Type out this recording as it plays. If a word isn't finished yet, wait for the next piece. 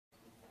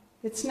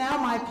It's now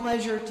my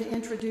pleasure to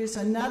introduce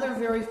another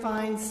very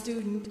fine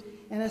student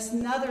and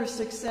another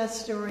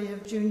success story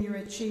of junior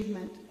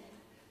achievement.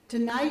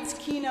 Tonight's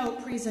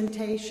keynote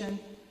presentation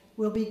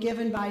will be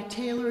given by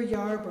Taylor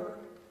Yarber,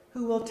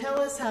 who will tell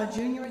us how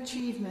junior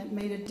achievement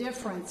made a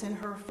difference in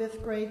her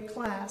 5th grade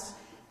class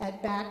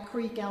at Back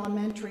Creek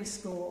Elementary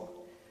School.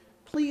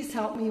 Please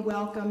help me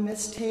welcome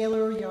Miss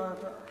Taylor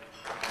Yarber.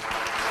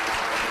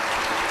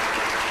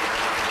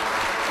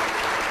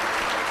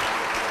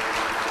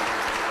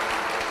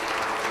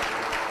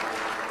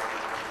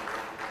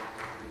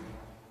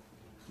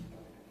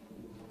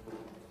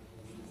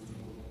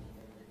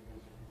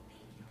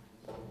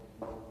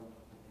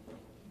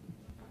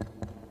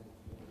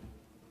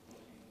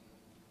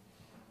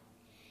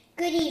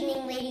 Good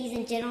evening, ladies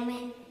and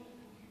gentlemen.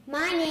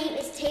 My name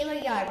is Taylor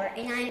Yarber,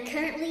 and I am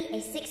currently a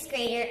 6th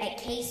grader at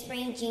Cave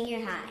Spring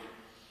Junior High.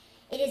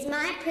 It is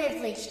my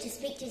privilege to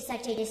speak to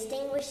such a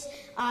distinguished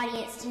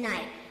audience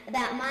tonight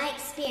about my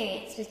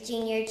experience with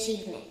junior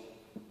achievement.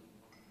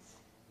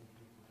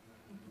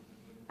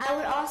 I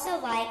would also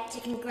like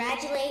to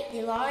congratulate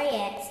the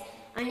laureates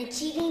on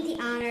achieving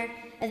the honor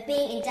of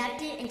being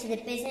inducted into the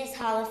Business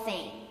Hall of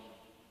Fame.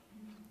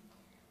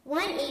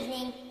 One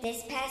evening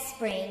this past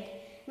spring,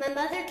 my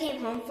mother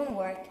came home from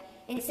work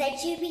and said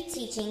she would be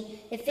teaching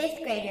the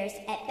 5th graders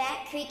at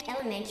Back Creek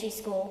Elementary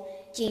School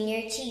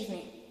Junior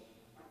Achievement.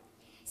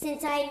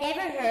 Since I had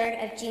never heard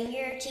of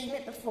Junior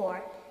Achievement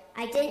before,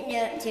 I didn't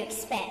know what to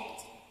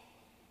expect.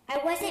 I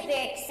wasn't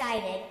very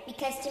excited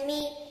because to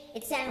me,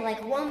 it sounded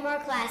like one more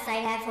class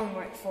I'd have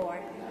homework for.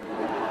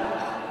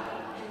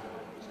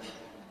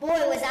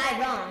 Boy, was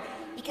I wrong,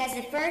 because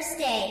the first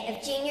day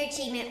of Junior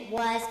Achievement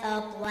was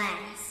a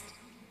blast.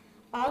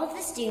 All of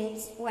the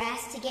students were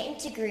asked to get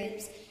into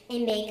groups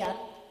and make up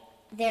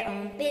their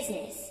own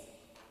business.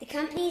 The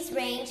companies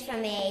ranged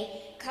from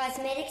a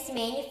cosmetics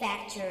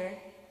manufacturer,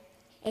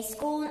 a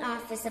school and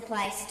office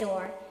supply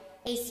store,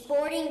 a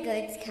sporting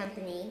goods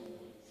company,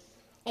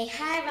 a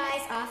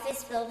high-rise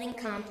office building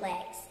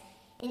complex,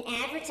 an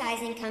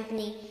advertising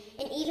company,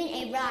 and even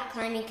a rock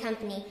climbing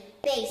company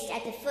based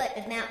at the foot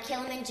of Mount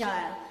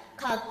Kilimanjaro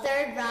called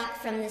Third Rock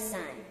from the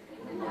Sun.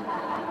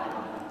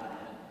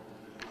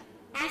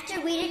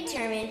 After we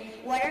determined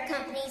what our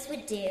companies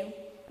would do,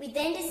 we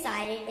then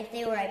decided if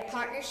they were a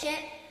partnership,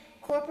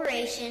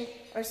 corporation,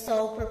 or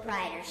sole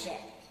proprietorship.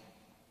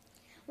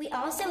 We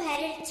also had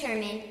to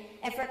determine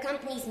if our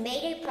companies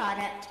made a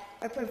product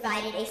or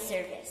provided a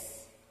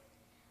service.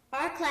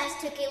 Our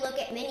class took a look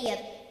at many of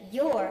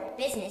your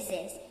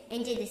businesses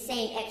and did the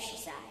same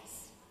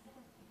exercise.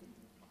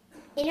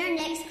 In our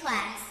next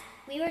class,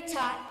 we were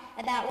taught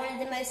about one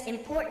of the most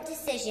important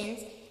decisions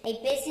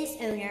a business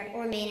owner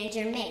or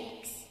manager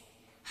makes: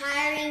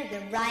 hiring the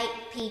right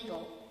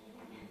people.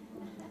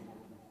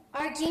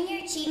 Our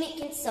junior achievement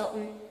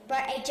consultant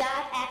brought a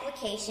job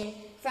application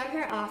from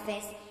her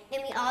office,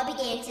 and we all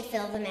began to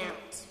fill them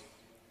out.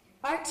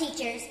 Our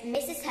teachers,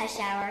 Mrs.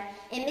 Hushauer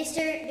and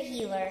Mr.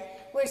 Beheeler,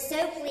 were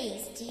so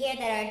pleased to hear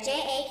that our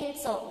JA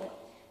consultant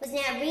was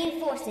now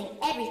reinforcing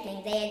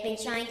everything they had been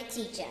trying to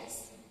teach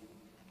us.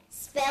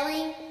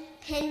 Spelling,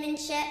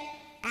 penmanship,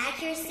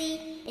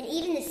 accuracy, and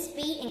even the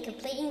speed in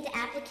completing the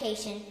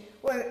application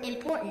were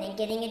important in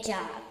getting a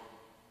job.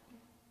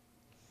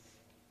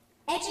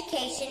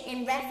 Education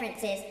and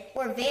references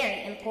were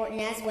very important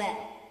as well.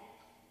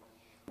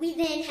 We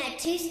then had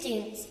 2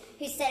 students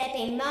who set up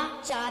a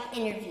mock job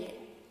interview.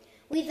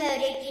 We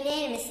voted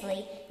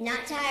unanimously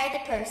not to hire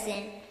the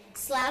person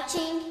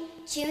slouching,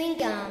 chewing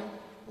gum,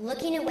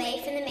 looking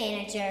away from the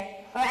manager,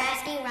 or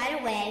asking right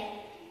away,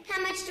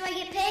 "How much do I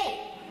get paid?"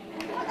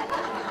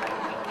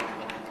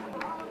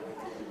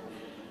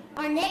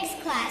 Our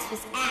next class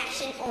was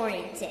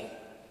action-oriented.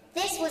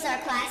 This was our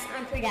class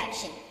on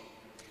production.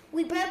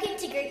 We broke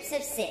into groups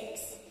of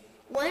 6.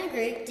 One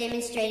group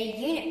demonstrated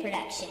unit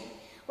production,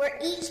 where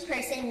each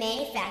person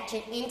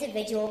manufactured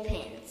individual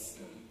pens.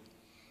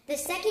 The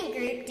second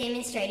group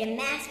demonstrated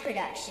mass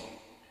production,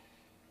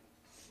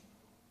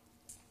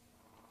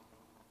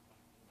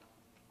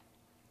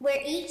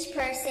 where each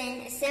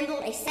person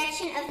assembled a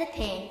section of the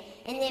pen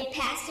and then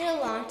passed it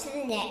along to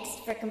the next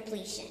for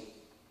completion.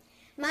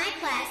 My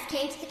class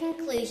came to the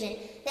conclusion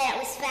that it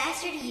was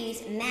faster to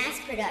use mass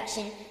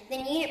production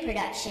than unit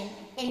production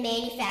in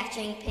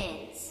manufacturing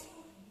pens.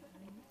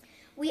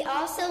 We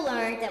also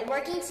learned that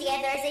working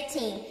together as a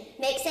team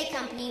makes a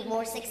company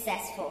more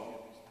successful.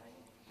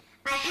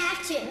 I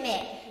have to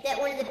admit that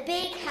one of the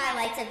big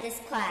highlights of this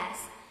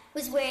class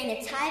was wearing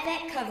the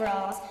Tyvek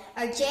coveralls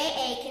our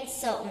JA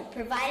consultant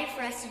provided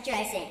for us to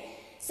dress in,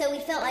 so we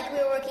felt like we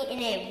were working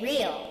in a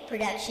real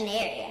production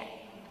area.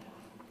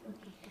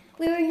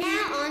 We were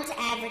now on to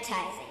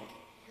advertising.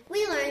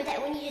 We learned that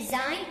when you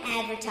design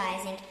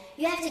advertising,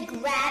 you have to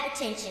grab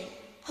attention,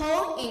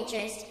 hold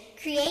interest,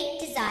 create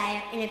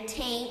desire, and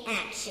obtain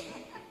action.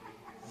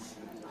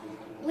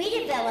 We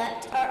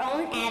developed our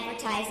own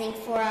advertising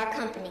for our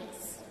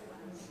companies.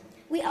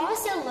 We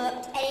also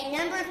looked at a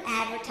number of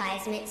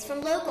advertisements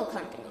from local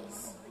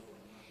companies.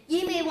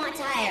 You may want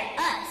to hire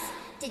us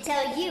to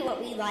tell you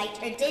what we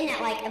liked or did not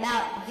like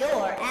about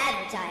your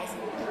advertising.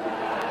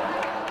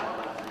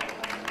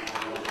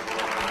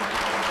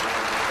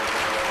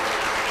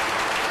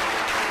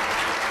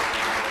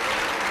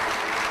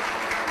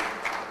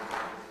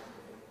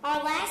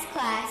 Our last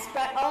class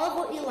brought all of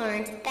what we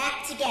learned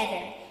back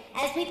together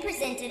as we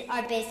presented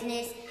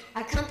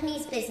our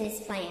company's business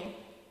plan.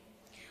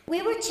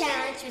 We were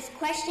challenged with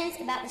questions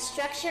about the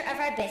structure of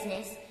our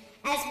business,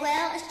 as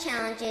well as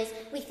challenges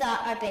we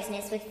thought our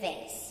business would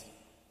face.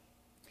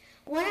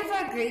 One of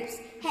our groups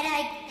had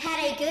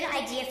a good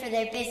idea for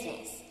their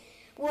business,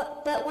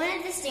 but one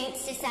of the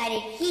students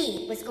decided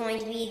he was going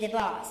to be the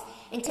boss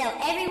and tell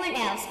everyone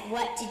else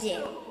what to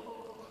do.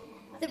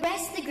 The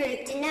rest of the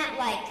group did not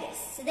like this,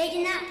 so they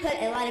did not put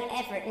a lot of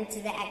effort into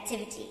the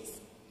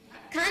activities.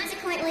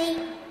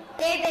 Consequently,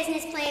 their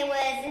business plan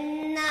was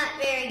not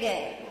very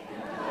good.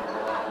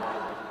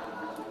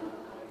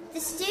 The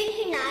student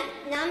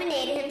who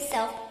nominated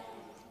himself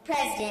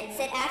president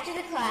said after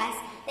the class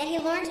that he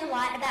learned a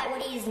lot about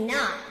what he does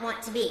not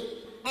want to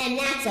be, and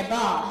that's a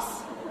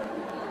boss.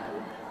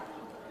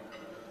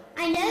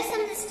 I know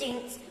some of the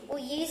students will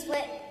use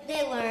what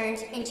they learned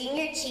in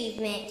junior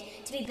achievement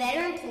to be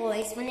better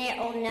employees when they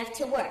are old enough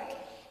to work,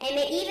 and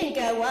may even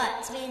grow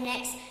up to be the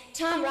next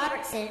Tom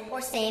Robertson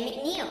or Sam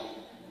McNeil.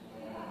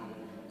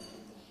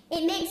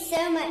 It meant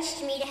so much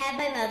to me to have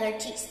my mother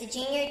teach the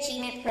junior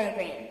achievement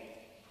program.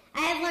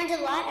 I have learned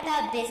a lot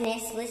about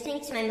business listening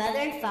to my mother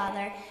and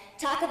father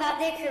talk about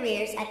their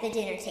careers at the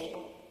dinner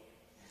table.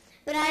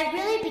 But I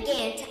really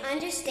began to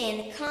understand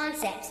the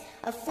concepts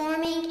of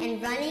forming and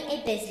running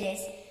a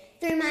business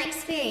through my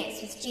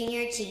experience with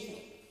junior achievement.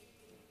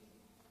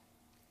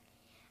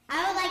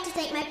 I would like to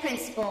thank my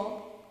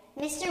principal,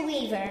 Mr.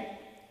 Weaver,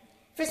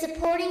 for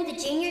supporting the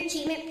junior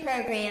achievement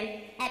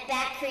program at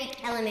Back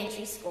Creek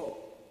Elementary School.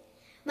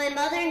 My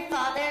mother and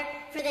father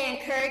for their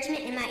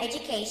encouragement in my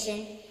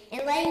education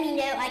and letting me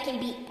know I can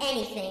be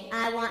anything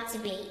I want to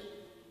be.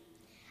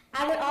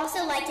 I would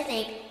also like to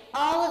thank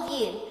all of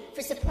you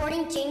for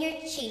supporting junior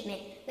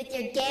achievement with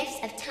your gifts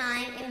of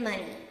time and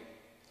money.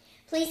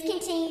 Please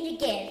continue to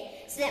give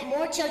so that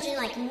more children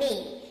like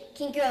me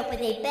can grow up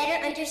with a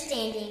better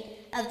understanding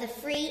of the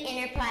free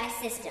enterprise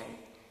system.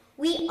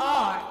 We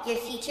are your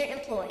future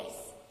employees.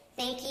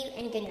 Thank you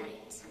and good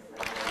night.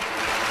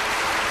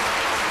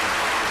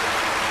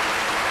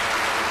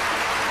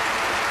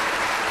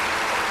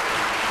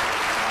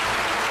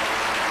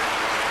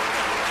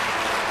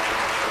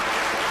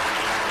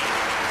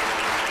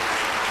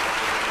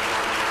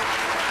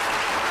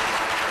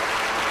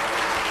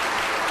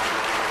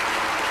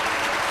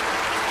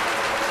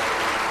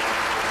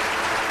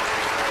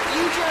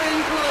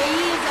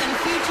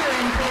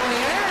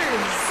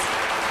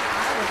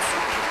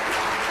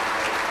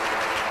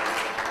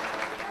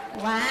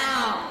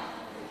 Wow.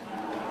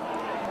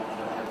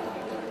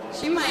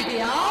 She might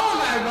be all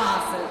of our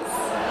bosses.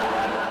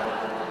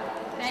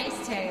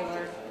 Thanks,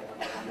 Taylor.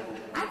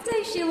 I'd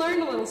say she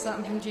learned a little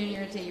something from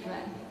junior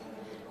achievement.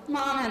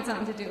 Mom had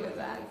something to do with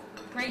that.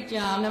 Great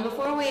job. Now,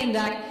 before we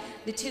induct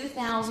the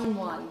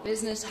 2001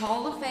 Business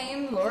Hall of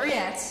Fame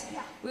laureates,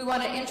 we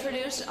want to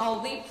introduce all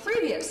the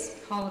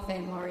previous Hall of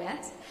Fame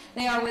laureates.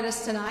 They are with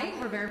us tonight.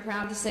 We're very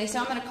proud to say so.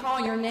 I'm going to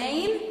call your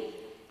name,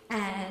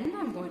 and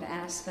I'm going to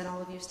ask that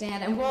all of you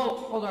stand, and we'll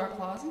hold our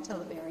applause until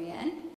the very end.